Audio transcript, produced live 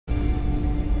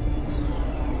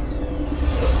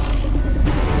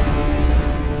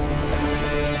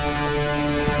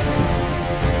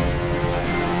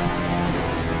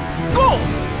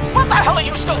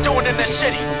this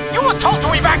city. You were told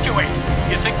to evacuate.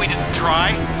 You think we didn't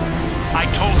try? I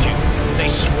told you, they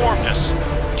swarmed us.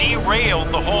 Derailed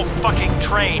the whole fucking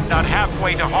train not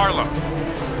halfway to Harlem.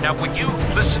 Now, would you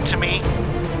listen to me?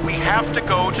 We have to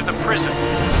go to the prison.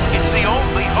 It's the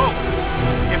only hope.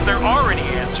 If there are any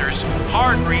answers,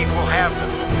 Hargreave will have them.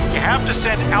 You have to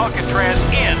send Alcatraz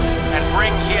in and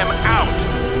bring him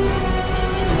out.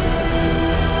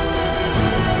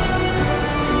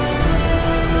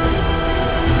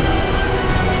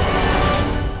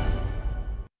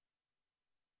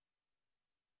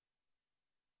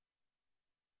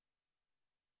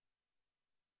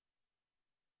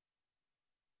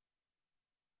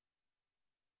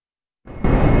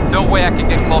 No way I can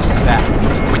get close to that.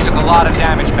 We took a lot of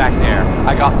damage back there.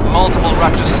 I got multiple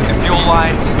ruptures to the fuel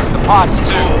lines, the pods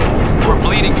too. We're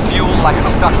bleeding fuel like a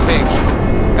stuck pig.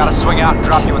 Gotta swing out and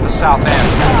drop you at the south end.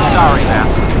 Sorry, man.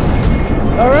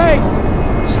 Alright,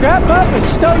 strap up and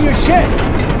stow your shit.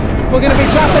 We're gonna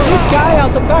be dropping this guy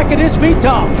out the back of this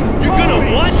VTOL. You're gonna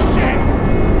what?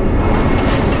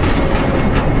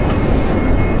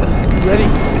 You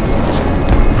ready?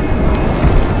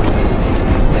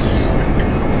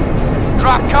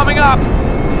 Drop coming up!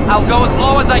 I'll go as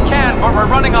low as I can, but we're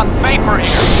running on vapor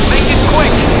here. Make it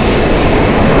quick!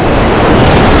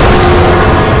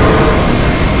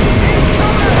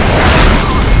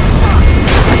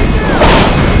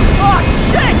 Oh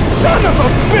shit! Son of a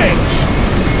bitch!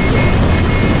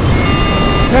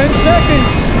 10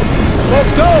 seconds!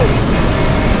 Let's go!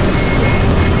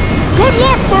 Good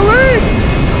luck, Marine!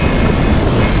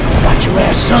 Watch your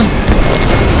ass, son!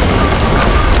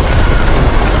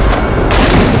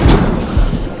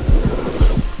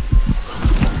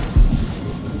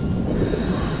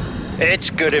 It's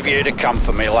good of you to come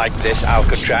for me like this,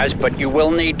 Alcatraz, but you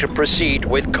will need to proceed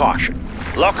with caution.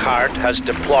 Lockhart has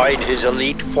deployed his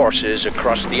elite forces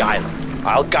across the island.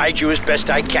 I'll guide you as best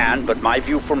I can, but my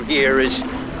view from here is,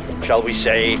 shall we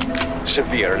say,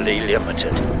 severely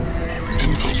limited.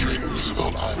 Infiltrate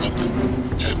Roosevelt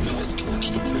Island. Head north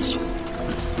towards the prison.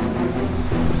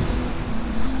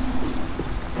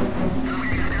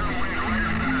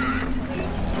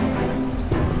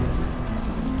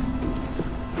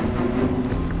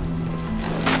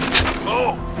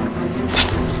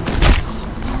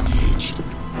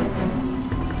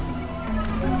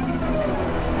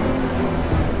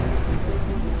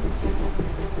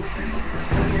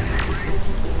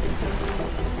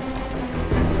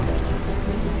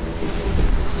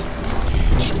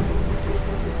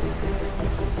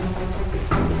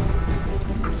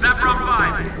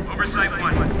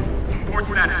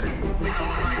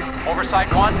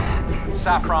 Oversight 1,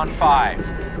 Saffron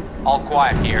 5. All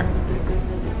quiet here.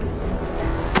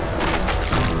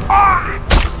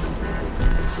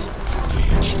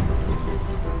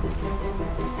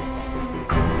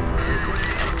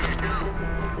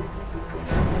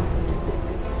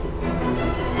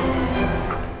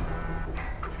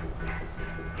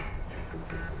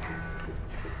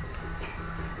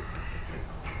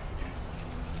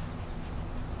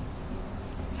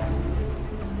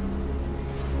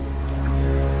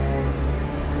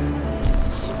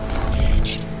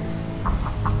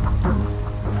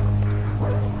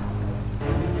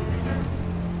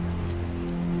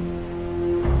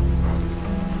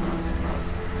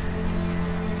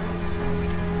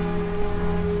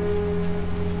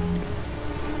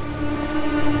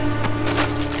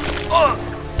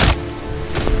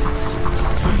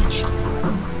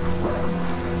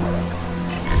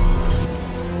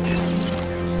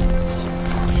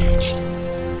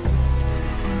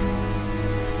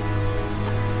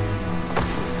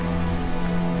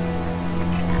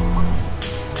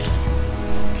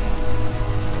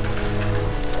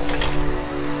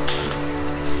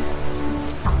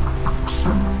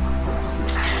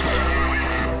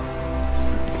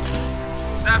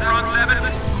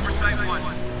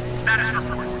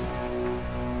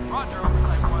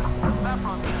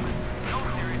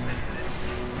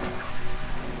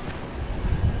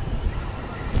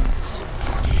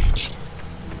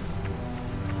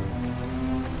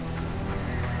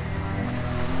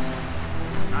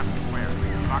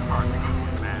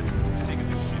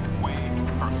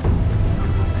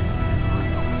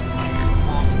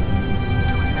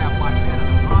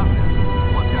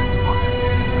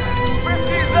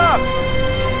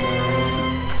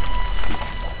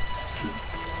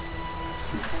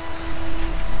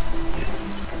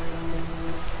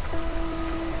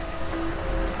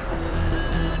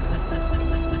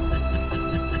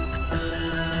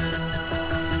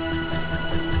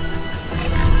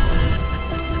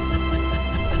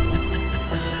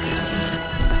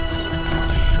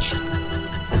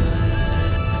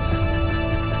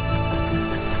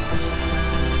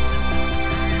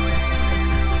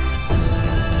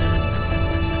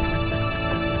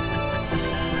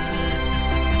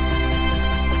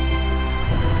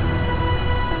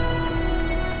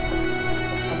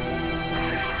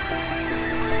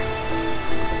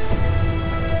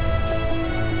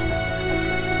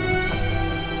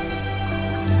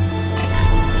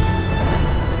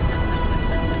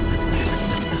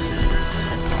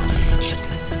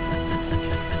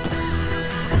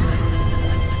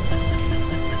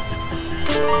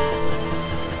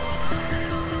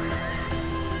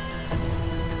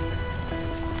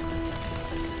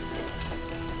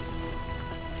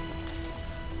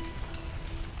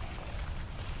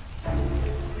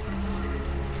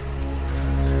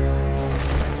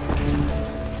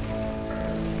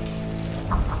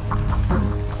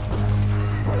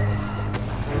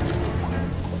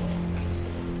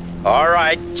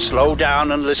 right, slow down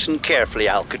and listen carefully,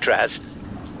 Alcatraz.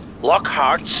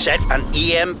 Lockhart set an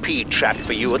EMP trap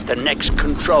for you at the next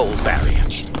control barrier.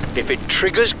 If it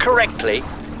triggers correctly,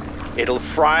 it'll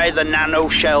fry the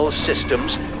nanoshell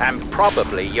systems and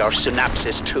probably your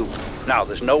synapses too. Now,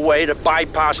 there's no way to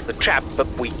bypass the trap, but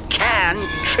we can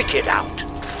trick it out.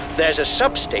 There's a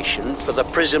substation for the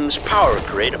Prism's power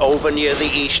grid over near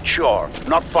the East Shore,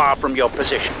 not far from your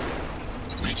position.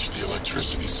 Reach the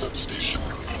electricity substation.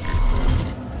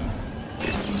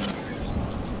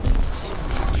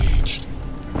 Engaged.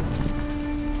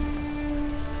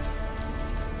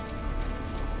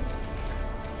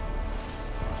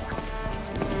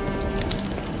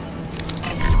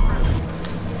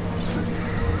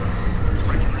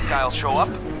 Reckon this guy'll show up?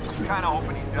 I'm kinda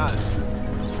hoping he does.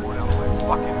 Boy, out of my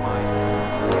fucking mind.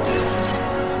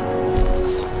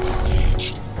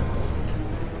 Engaged.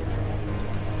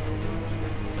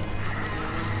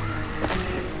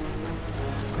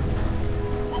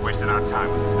 We're wasting our time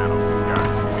with this nano-suit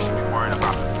guy. We should be worrying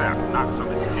about the sap knocks on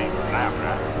this game lab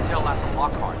rat. Tell that to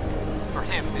Lockhart. For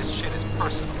him, this shit is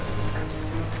personal.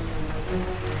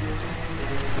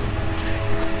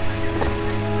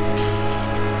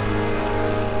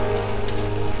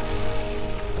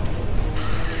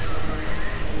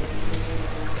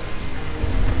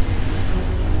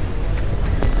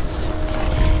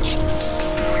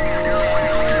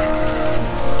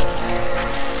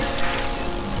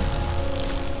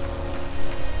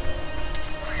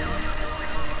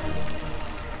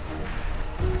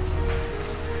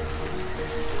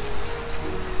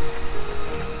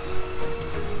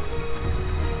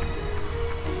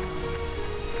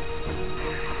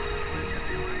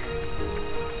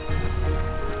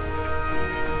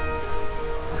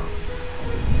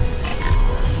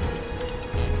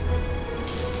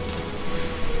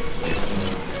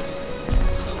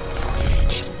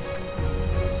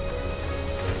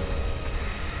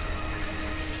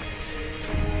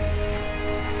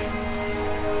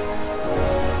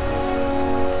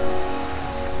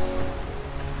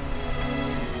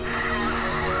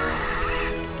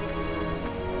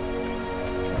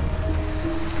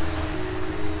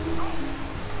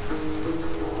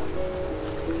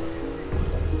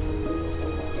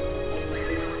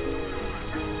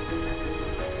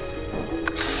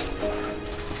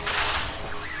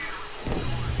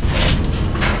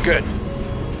 Good.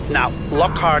 Now,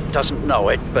 Lockhart doesn't know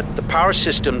it, but the power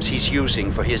systems he's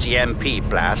using for his EMP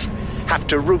blast have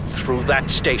to route through that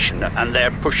station, and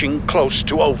they're pushing close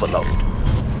to overload.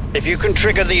 If you can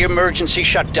trigger the emergency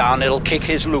shutdown, it'll kick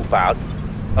his loop out,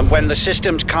 and when the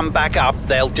systems come back up,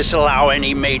 they'll disallow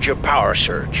any major power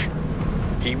surge.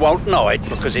 He won't know it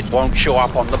because it won't show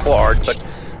up on the board, but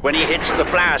when he hits the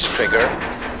blast trigger,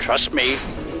 trust me,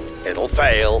 it'll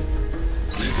fail.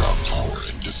 Reroute power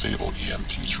and disable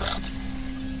EMP trap.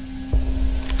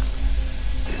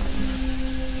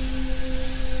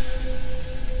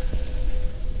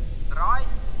 3,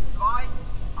 2,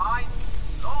 1,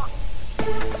 los!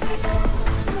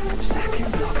 Stacking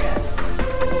blockhead.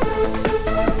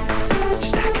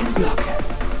 Stacking blockhead.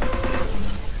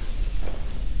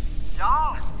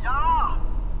 Ja, ja!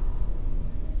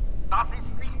 Das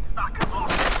ist nicht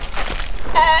Stackenblock.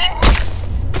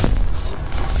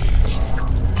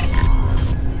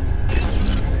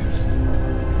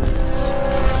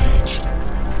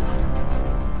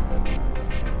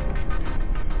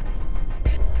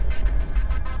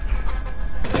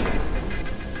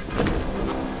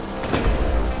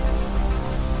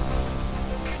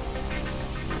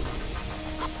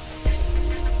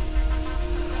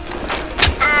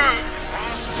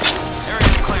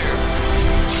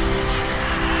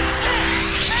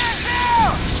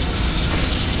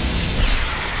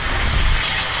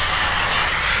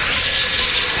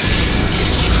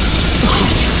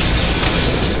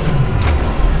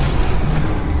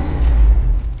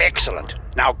 Excellent.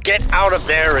 Now get out of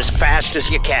there as fast as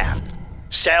you can.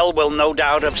 Cell will no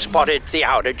doubt have spotted the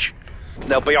outage.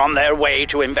 They'll be on their way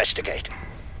to investigate.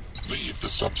 Leave the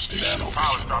substation.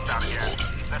 Power's dropped out here.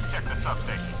 Let's check the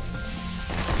substation.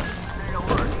 Stay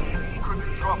alert. Could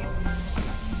be trouble.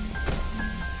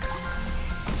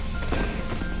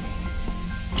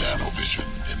 Nanovision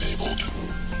enabled.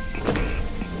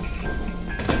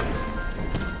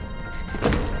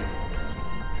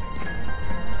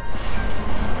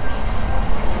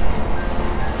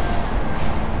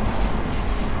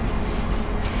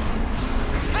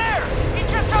 There! He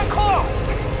just unclosed!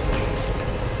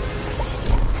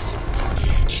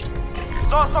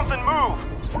 Saw something move!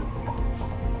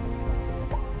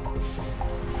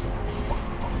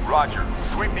 Roger.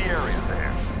 Sweep the area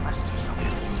there. I see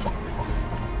something.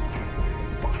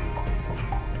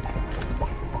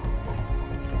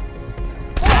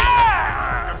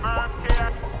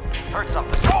 heard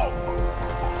something. Go!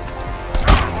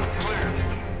 What's clear?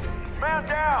 Man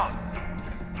down!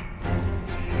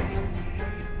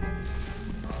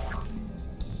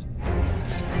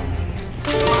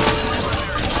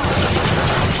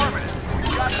 Affirmative. We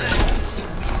got this.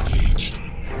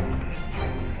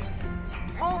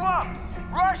 Move up!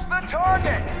 Rush the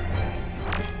target!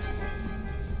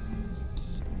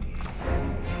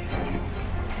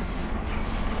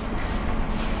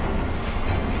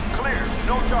 Clear.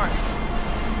 No targets.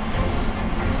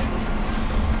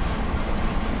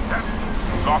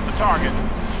 Lost the target.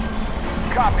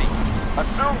 Copy.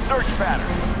 Assume search pattern.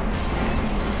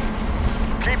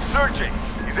 Keep searching.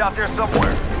 He's out there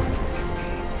somewhere.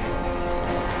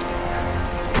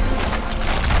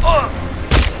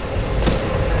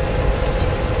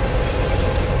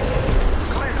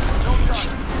 Clear. No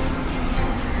target.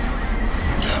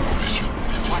 Narrow vision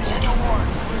enabled. No more.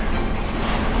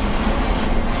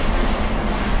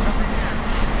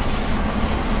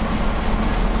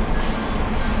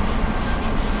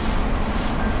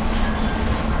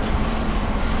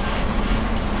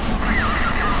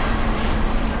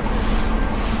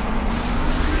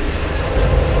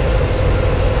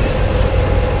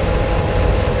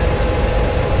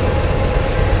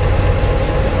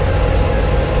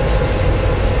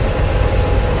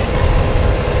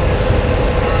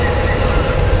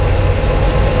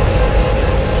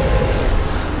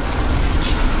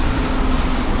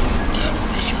 Narrow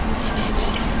vision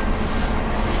enabled.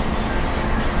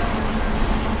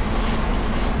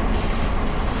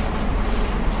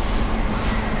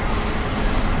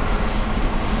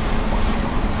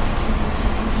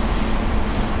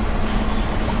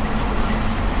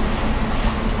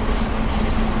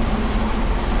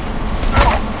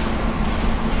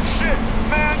 Shit!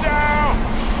 Man down!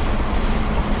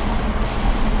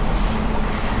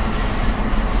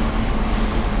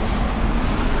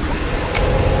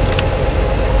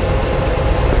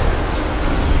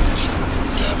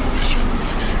 Narrow vision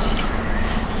enabled.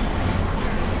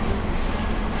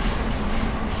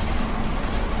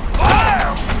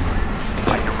 Fire!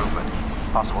 Light your movement.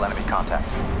 Possible enemy contact.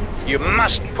 You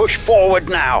must push forward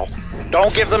now.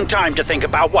 Don't give them time to think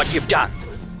about what you've done.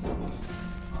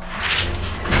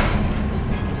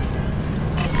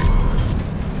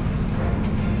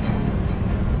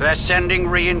 They're sending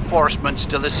reinforcements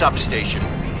to the substation.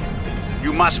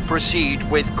 You must proceed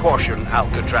with caution,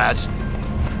 Alcatraz.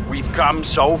 We've come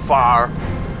so far.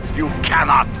 You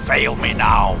cannot fail me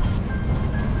now.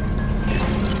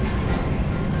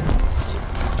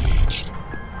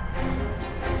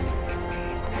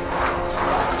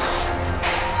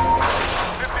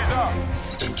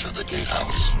 Enter the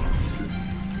gatehouse.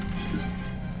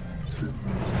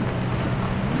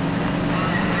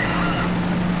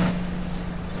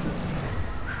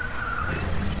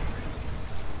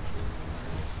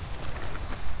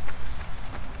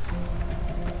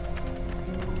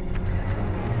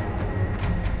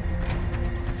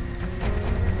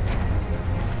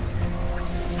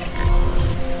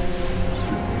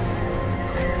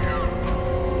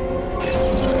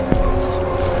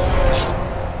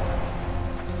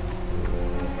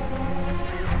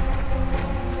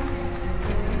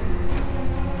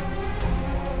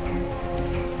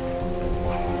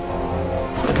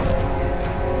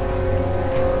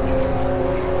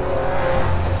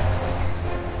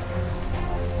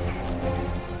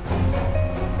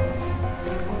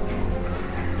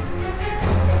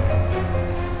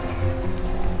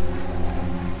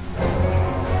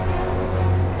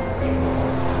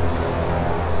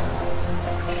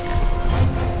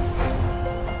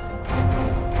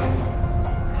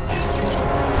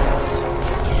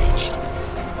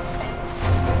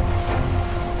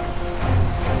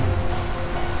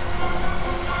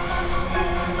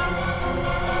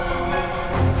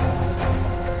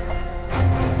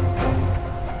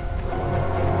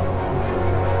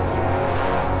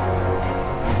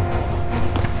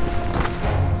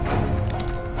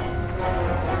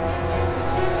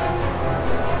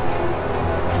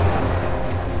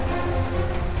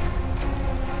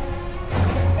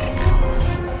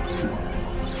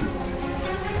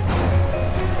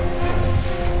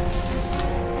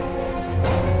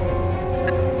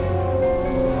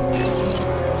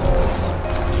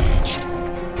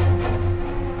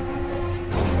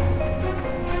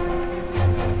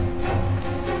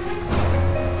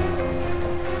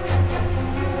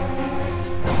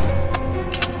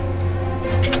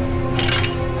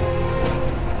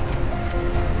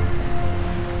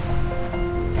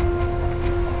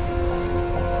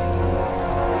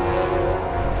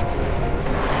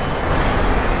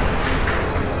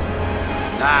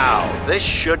 Now, this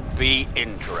should be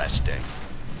interesting.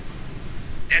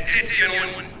 That's it,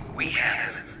 gentlemen. We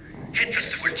have him. Hit the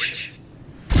switch.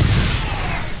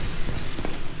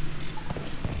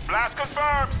 Blast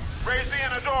confirmed. Raise the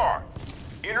inner door.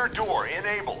 Inner door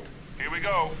enabled. Here we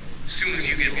go. Soon as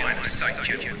you get line of sight,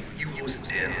 gentlemen, you close it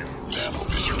down.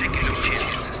 You're taking no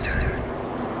chances this time.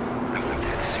 I want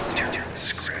that suit turned to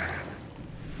scrap.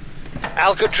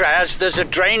 Alcatraz, there's a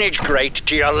drainage grate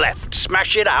to your left.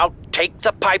 Smash it out, take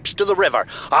the pipes to the river.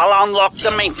 I'll unlock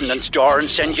the maintenance door and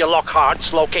send you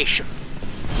Lockhart's location.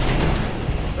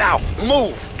 Now,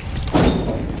 move!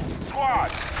 Squad,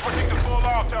 pushing to full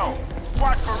auto.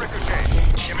 Watch for ricochet.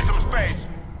 Give me some space.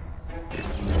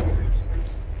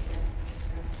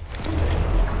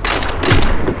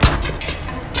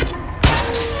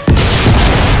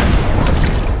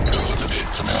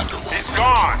 It's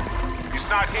gone. He's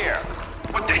not here.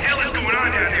 What the hell is going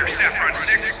on down here, Saffron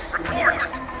 6? Report!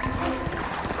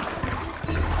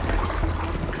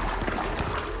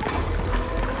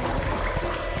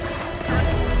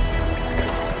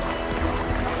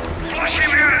 Flush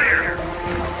him out of there!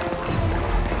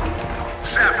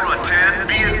 Saffron 10,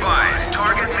 be advised.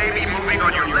 Target may be moving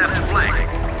on your left flank.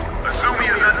 Assume he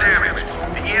is undamaged.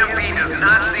 The EMP does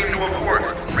not seem to have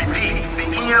worked. Repeat, the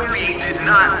EMP did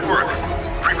not work.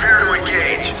 Prepare to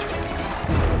engage.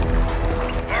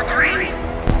 Agreed!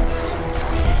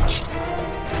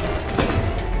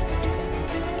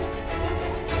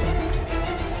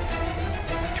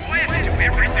 Do I have to do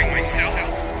everything myself?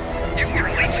 You are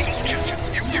elite soldiers.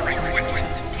 You are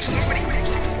equipped. Somebody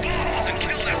picks up his balls and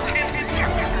killed that 10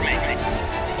 fucker for me.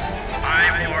 I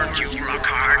warned you,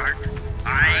 Lockhart.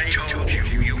 I told you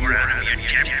you were out of your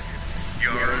depth.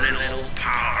 Your little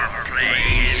power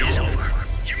play is over.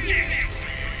 You next.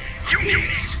 You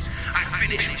next. I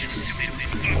finished this suit.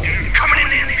 I'm coming in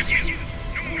there for you.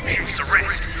 No house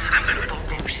arrest. I'm gonna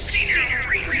poke over senior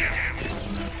brains out.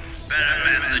 Better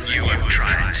men than you have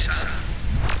tried, son.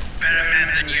 Better men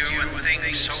than you and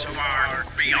things so far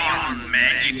beyond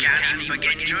men you can't even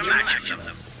begin to imagine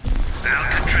them.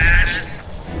 Alcatraz,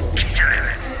 kill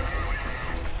him.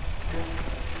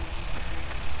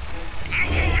 I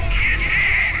want his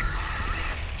head.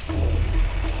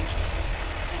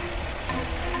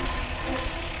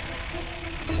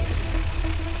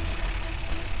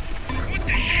 What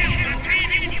the hell am I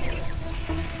paying you for?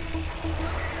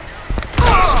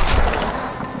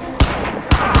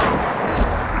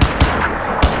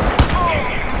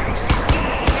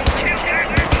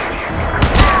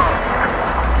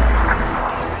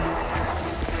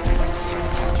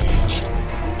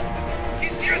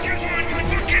 He's just one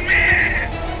fucking man!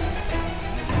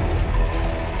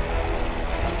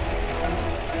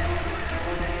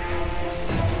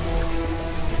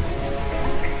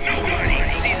 Nobody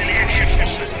sees an action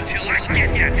bonus until I get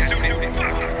that suited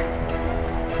fucker!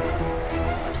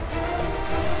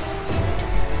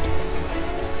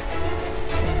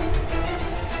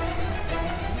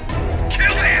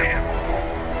 Kill him!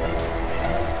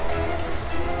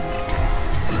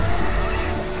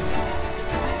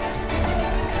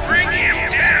 Bring him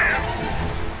down!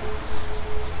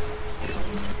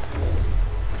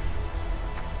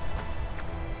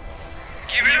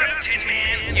 Give it up, Tin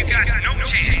Man. You got no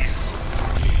chance.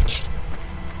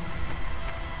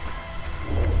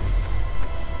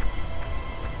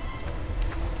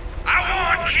 I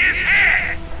want his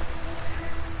head!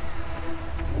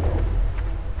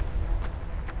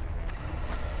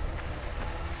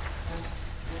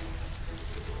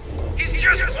 He's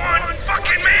just one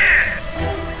fucking man!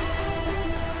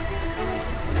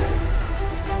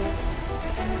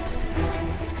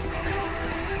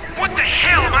 What the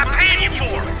hell am I paying you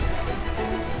for?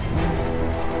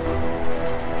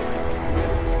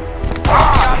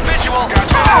 Got visual!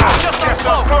 Just Get on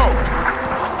some close! food.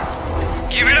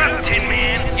 Give it up, Tin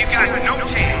Man. You got no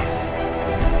chance.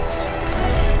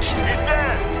 He's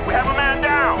dead. We have a man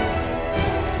down.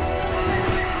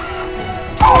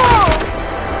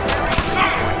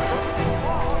 Someone!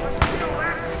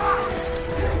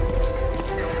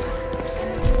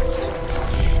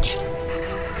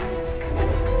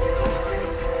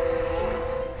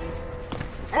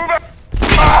 Move up.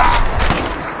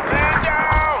 Man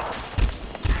down.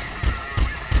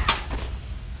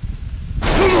 I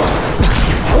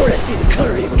want to see the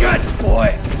color of your guts, boy.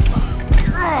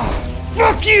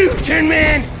 Fuck you, Tin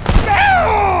Man!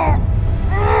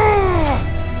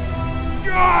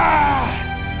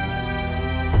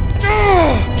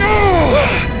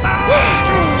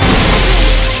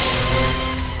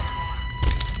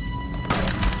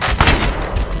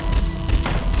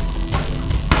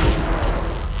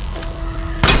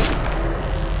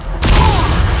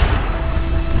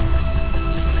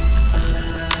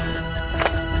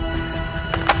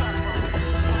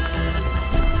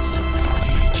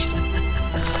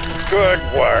 Good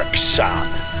work, son.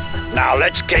 Now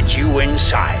let's get you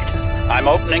inside. I'm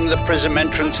opening the prism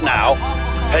entrance now.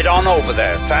 Head on over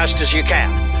there, fast as you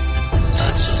can.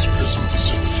 Access prism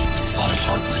facility. Confined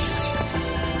heart rate.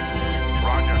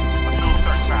 Roger. Assume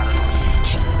search pattern.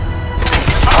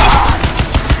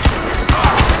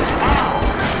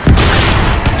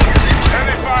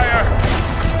 Heavy fire!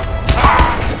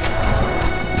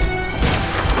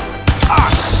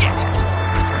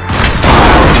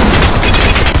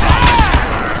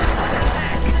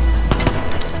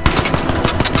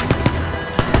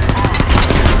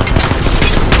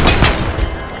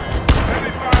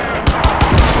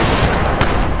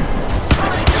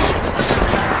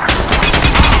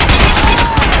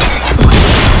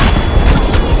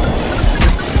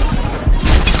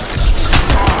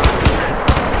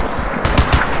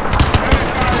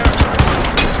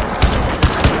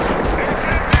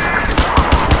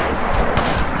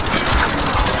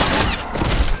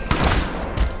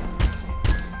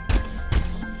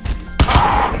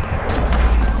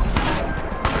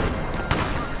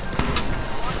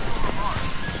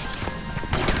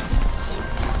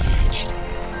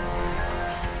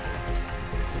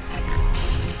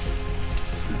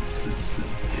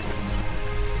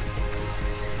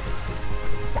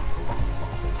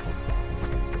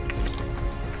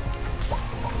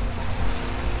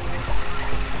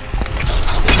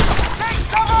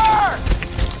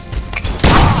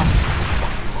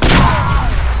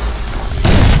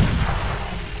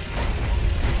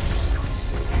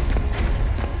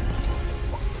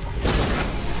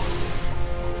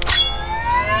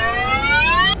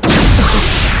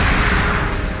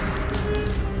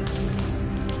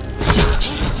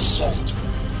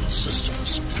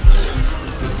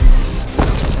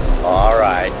 All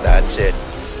right, that's it.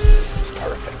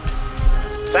 Perfect.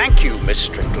 Thank you, Miss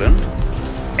Strickland.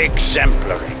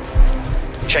 Exemplary.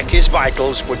 Check his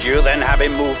vitals, would you, then have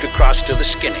him moved across to the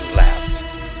skinning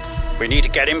lab. We need to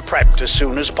get him prepped as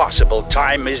soon as possible.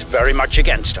 Time is very much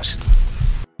against us.